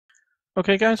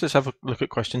Okay guys, let's have a look at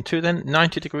question 2 then.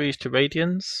 90 degrees to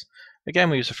radians. Again,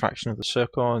 we use a fraction of the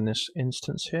circle in this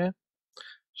instance here.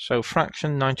 So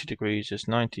fraction 90 degrees is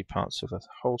 90 parts of a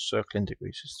whole circle in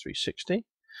degrees is 360.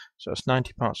 So it's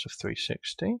 90 parts of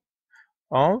 360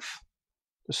 of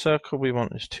the circle we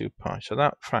want is 2 pi. So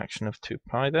that fraction of 2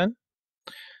 pi then,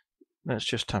 let's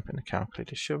just type in the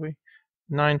calculator, shall we?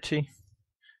 90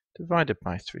 divided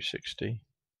by 360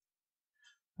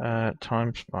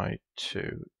 times by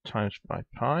 2 times by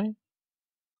pi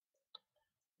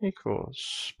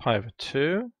equals pi over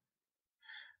 2,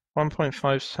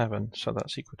 1.57. So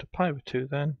that's equal to pi over 2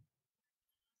 then,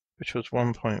 which was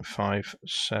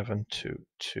 1.5722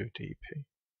 dp.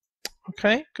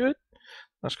 Okay, good.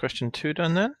 That's question 2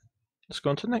 done then. Let's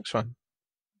go on to the next one.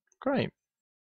 Great.